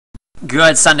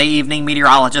Good Sunday evening,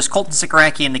 meteorologist Colton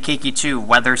Sikoracki in the KQ2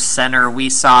 Weather Center. We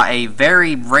saw a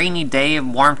very rainy day,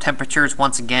 warm temperatures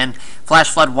once again.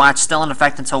 Flash flood watch still in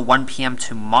effect until 1 p.m.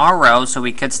 tomorrow, so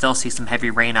we could still see some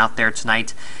heavy rain out there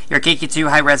tonight. Your KQ2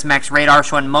 high-res max radar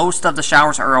showing most of the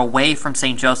showers are away from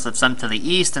St. Joseph, some to the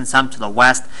east and some to the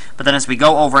west. But then as we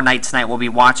go overnight tonight, we'll be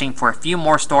watching for a few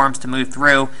more storms to move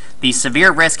through. The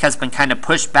severe risk has been kind of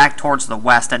pushed back towards the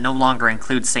west. That no longer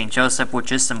includes St. Joseph,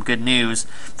 which is some good news.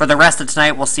 For the rest of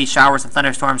tonight, we'll see showers and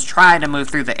thunderstorms try to move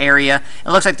through the area. It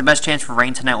looks like the best chance for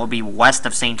rain tonight will be west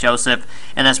of St. Joseph.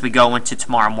 And as we go into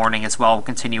tomorrow morning as well, we'll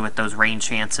continue with those rain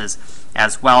chances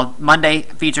as well. Monday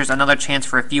features another chance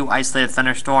for a few isolated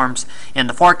thunderstorms in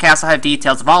the forecast. I'll have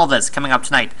details of all of this coming up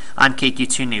tonight on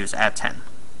KQ2 News at 10.